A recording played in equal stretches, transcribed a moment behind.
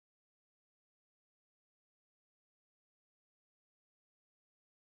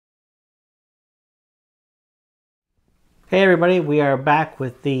Hey everybody, we are back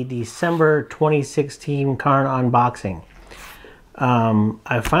with the December 2016 Cairn unboxing.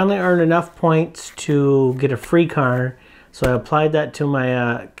 I finally earned enough points to get a free Cairn, so I applied that to my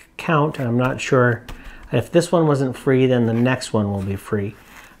account, and I'm not sure if this one wasn't free, then the next one will be free.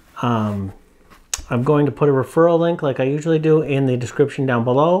 I'm going to put a referral link like I usually do in the description down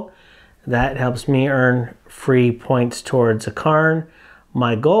below. That helps me earn free points towards a Cairn.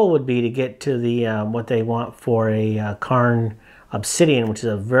 My goal would be to get to the what they want for a Cairn Obsidian, which is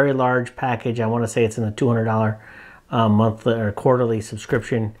a very large package. I want to say it's in the $200 monthly or quarterly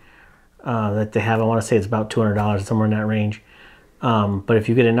subscription that they have. I want to say it's about $200, somewhere in that range. But if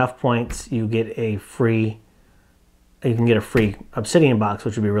you get enough points, you get a free. You can get a free Obsidian box,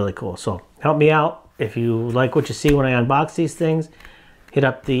 which would be really cool. So help me out if you like what you see when I unbox these things. Hit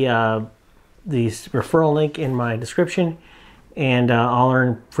up the referral link in my description, and I'll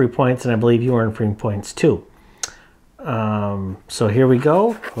earn free points, and I believe you earn free points too. So here we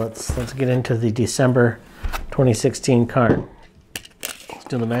go. Let's get into the December 2016 Cairn. Let's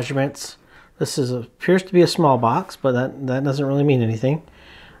do the measurements. This appears to be a small box, but that doesn't really mean anything.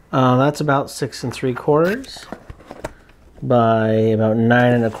 That's about 6 3/4 by about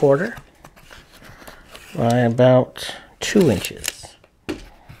 9 1/4 by about 2 inches.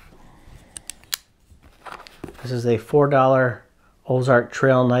 This is a $4 Ozark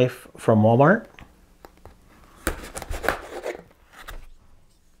Trail knife from Walmart.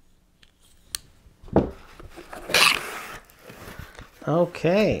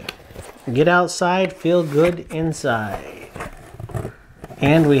 Okay, get outside, feel good inside.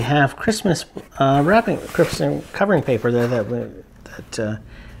 And we have Christmas Christmas covering paper there that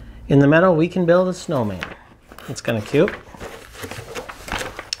in the metal we can build a snowman. It's kind of cute.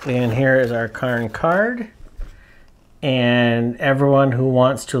 And here is our Cairn card. And everyone who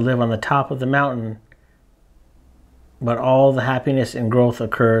wants to live on the top of the mountain, but all the happiness and growth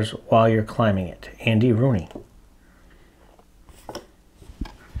occurs while you're climbing it. Andy Rooney.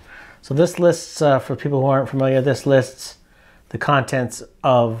 So this lists, for people who aren't familiar, this lists the contents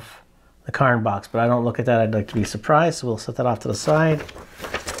of the Cairn box, but I don't look at that. I'd like to be surprised, so we'll set that off to the side.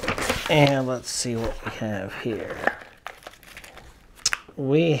 And let's see what we have here.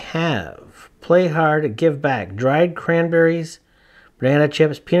 We have Play Hard, Give Back, dried cranberries, banana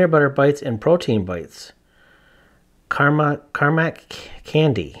chips, peanut butter bites, and protein bites. Karmakandy,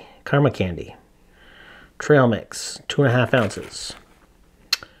 trail mix, 2.5 ounces.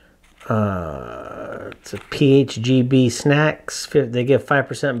 It's a PHGB snacks. They give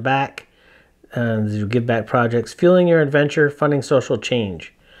 5% back. You give back projects, fueling your adventure, funding social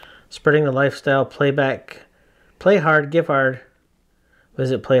change, spreading the lifestyle. Play hard, give hard.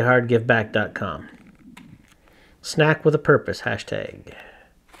 Visit playhardgiveback.com. Snack with a purpose, hashtag.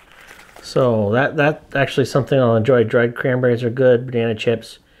 So that's actually something I'll enjoy. Dried cranberries are good, banana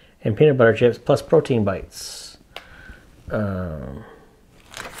chips, and peanut butter chips, plus protein bites.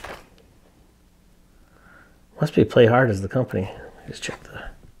 Must be Play Hard is the company. Just check the...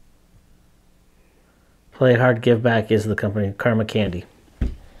 Play Hard, Give Back is the company, Karmakandy.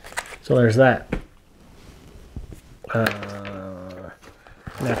 So there's that.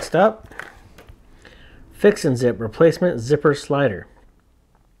 Next up, FixnZip replacement zipper slider.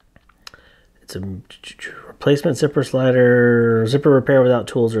 It's a replacement zipper slider, zipper repair without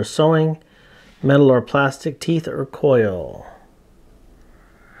tools or sewing, metal or plastic, teeth or coil.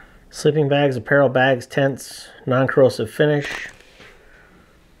 Sleeping bags, apparel bags, tents, non-corrosive finish.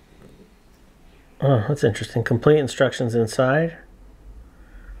 Oh, that's interesting. Complete instructions inside.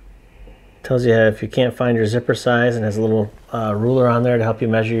 Tells you if you can't find your zipper size, and has a little ruler on there to help you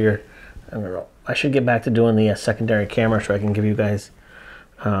measure your... I don't know. I should get back to doing the secondary camera so I can give you guys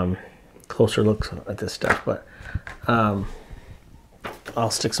closer looks at this stuff. But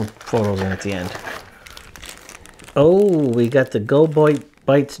I'll stick some photos in at the end. Oh, we got the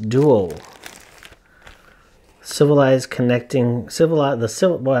GoBites Duo. Civilized connecting...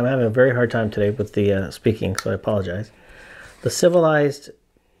 Boy, I'm having a very hard time today with the speaking, so I apologize. The civilized...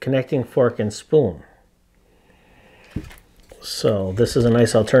 connecting fork and spoon. So this is a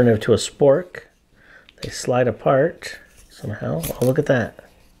nice alternative to a spork. They slide apart somehow. Oh, look at that.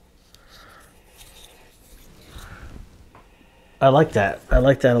 I like that. I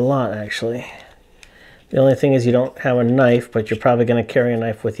like that a lot, actually. The only thing is you don't have a knife, but you're probably going to carry a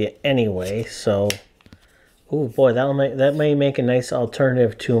knife with you anyway. So, oh boy, that may make a nice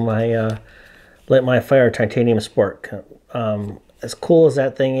alternative to my Light My Fire titanium spork. As cool as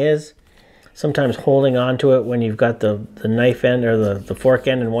that thing is, sometimes holding on to it when you've got the knife end or the fork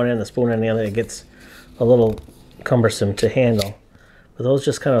end in one end, the spoon end in the other, it gets a little cumbersome to handle. But those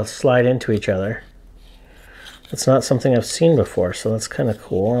just kind of slide into each other. It's not something I've seen before, so that's kind of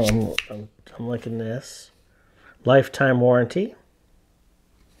cool. I'm liking this. Lifetime warranty.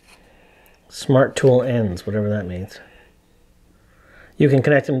 Smart tool ends, whatever that means. You can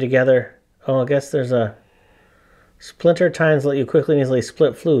connect them together. Oh, I guess there's a splinter tines let you quickly and easily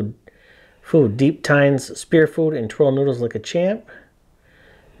split food. Deep tines spear food and twirl noodles like a champ.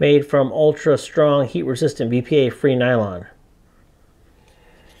 Made from ultra strong, heat resistant, BPA free nylon.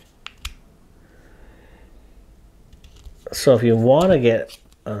 So if you want to get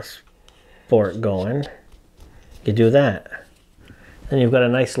a sport going, you do that. And you've got a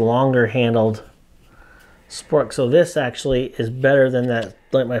nice longer handled spork. So this actually is better than that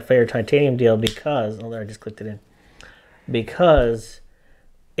Light My Fire titanium deal because, oh there, I just clicked it in. Because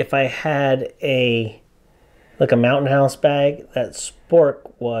if I had like a Mountain House bag, that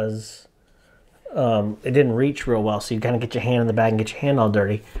spork was, it didn't reach real well. So you kind of get your hand in the bag and get your hand all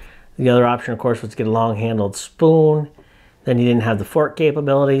dirty. The other option, of course, was to get a long handled spoon. Then you didn't have the fork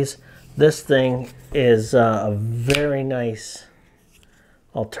capabilities. This thing is a very nice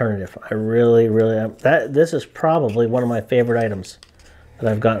alternative. I really, this is probably one of my favorite items that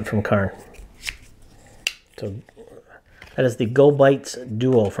I've gotten from Cairn. So that is the GoBites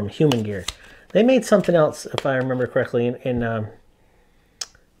Duo from HumanGear. They made something else, if I remember correctly, in an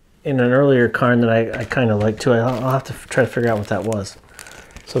earlier Cairn that I kind of like too. I'll have to try to figure out what that was.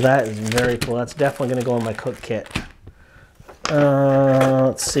 So that is very cool. That's definitely going to go in my cook kit.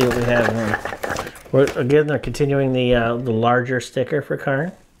 Let's see what we have here. Again, they're continuing the larger sticker for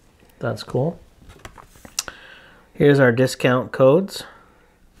Cairn. That's cool. Here's our discount codes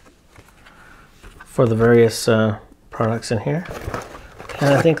for the various products in here.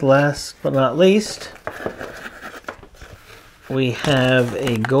 And I think last but not least, we have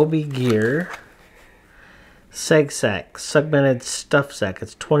a GoBites Seg Sack, segmented stuff sack.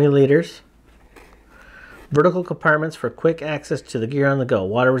 It's 20 liters. Vertical compartments for quick access to the gear on the go.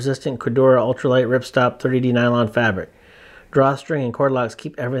 Water resistant, Cordura, ultralight, ripstop, 30D nylon fabric. Drawstring and cord locks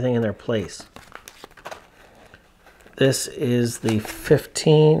keep everything in their place. This is the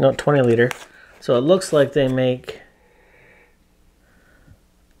 20 liter. So it looks like they make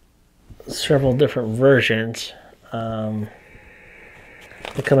several different versions. They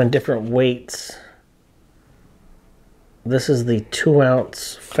come in different weights. This is the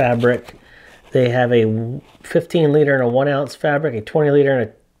 2-ounce fabric. They have a 15 liter and a 1-ounce fabric, a 20 liter and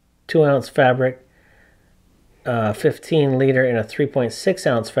a 2-ounce fabric, 15 liter and a 3.6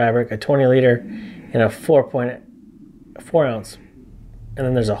 ounce fabric, a 20 liter and a 4.4 ounce. And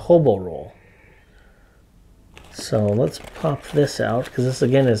then there's a hobo roll. So let's pop this out because this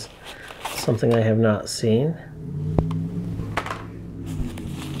again is something I have not seen.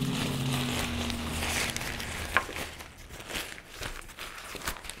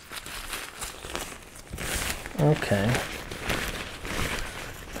 Okay,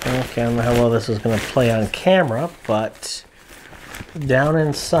 I don't know how well this is going to play on camera, but down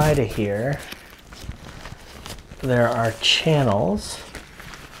inside of here, there are channels,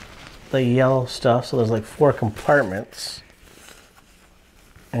 the yellow stuff, so there's like 4 compartments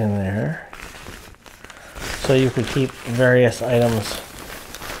in there. So you could keep various items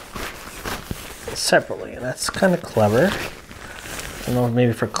separately, and that's kind of clever. I don't know,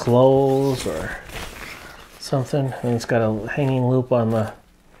 maybe for clothes or something. And it's got a hanging loop on the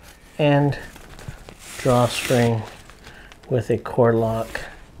end, drawstring with a cord lock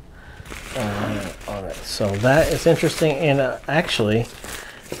on it. So that is interesting. And actually,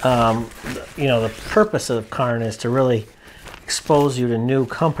 you know, the purpose of Cairn is to really expose you to new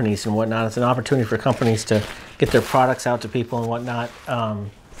companies and whatnot. It's an opportunity for companies to get their products out to people and whatnot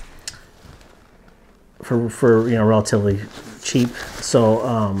for you know, relatively cheap.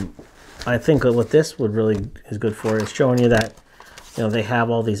 So I think that what this would really is good for is showing you that, you know, they have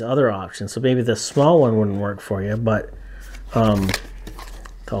all these other options. So maybe the small one wouldn't work for you, but the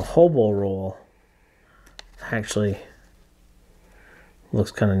hobo roll actually looks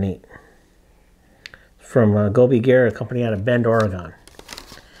kind of neat. From GoBites, a company out of Bend, Oregon.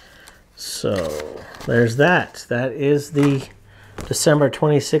 So there's that. That is the December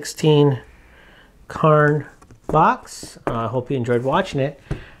 2016 Cairn box. I hope you enjoyed watching it.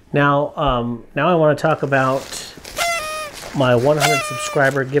 Now I want to talk about my 100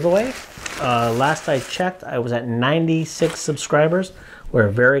 subscriber giveaway. Last I checked, I was at 96 subscribers. We're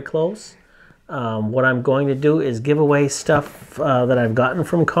very close. What I'm going to do is give away stuff that I've gotten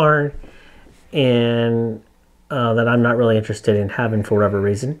from Cairn and that I'm not really interested in having for whatever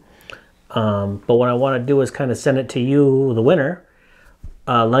reason. But what I want to do is kind of send it to you, the winner,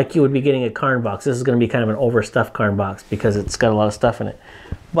 like you would be getting a Cairn box. This is going to be kind of an overstuffed Cairn box because it's got a lot of stuff in it.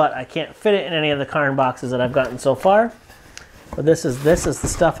 But I can't fit it in any of the Cairn boxes that I've gotten so far. But this is the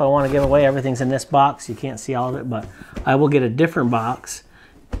stuff I want to give away. Everything's in this box. You can't see all of it, but I will get a different box,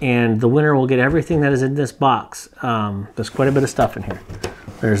 and the winner will get everything that is in this box. There's quite a bit of stuff in here.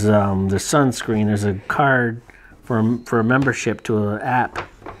 There's sunscreen. There's a card for a membership to an app.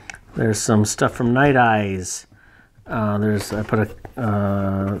 There's some stuff from Night Eyes. I put a,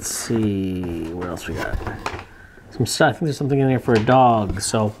 let's see, what else we got? Some stuff, I think there's something in there for a dog.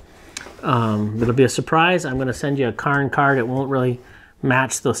 So it'll be a surprise. I'm gonna send you a Cairn card. It won't really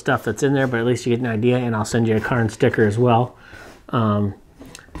match the stuff that's in there, but at least you get an idea, and I'll send you a Cairn sticker as well.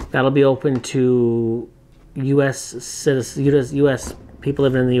 That'll be open to US citizens, US people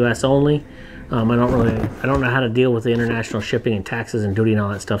living in the US only. I don't know how to deal with the international shipping and taxes and duty and all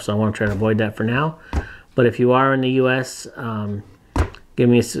that stuff, so I want to try to avoid that for now. But if you are in the US, give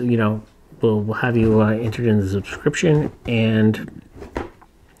me, we'll have you entered in the subscription, and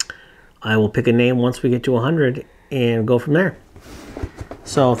I will pick a name once we get to 100 and go from there.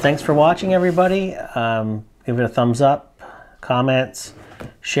 So thanks for watching, everybody. Give it a thumbs up, comments,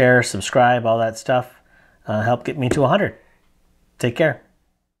 share, subscribe, all that stuff. Help get me to 100. Take care.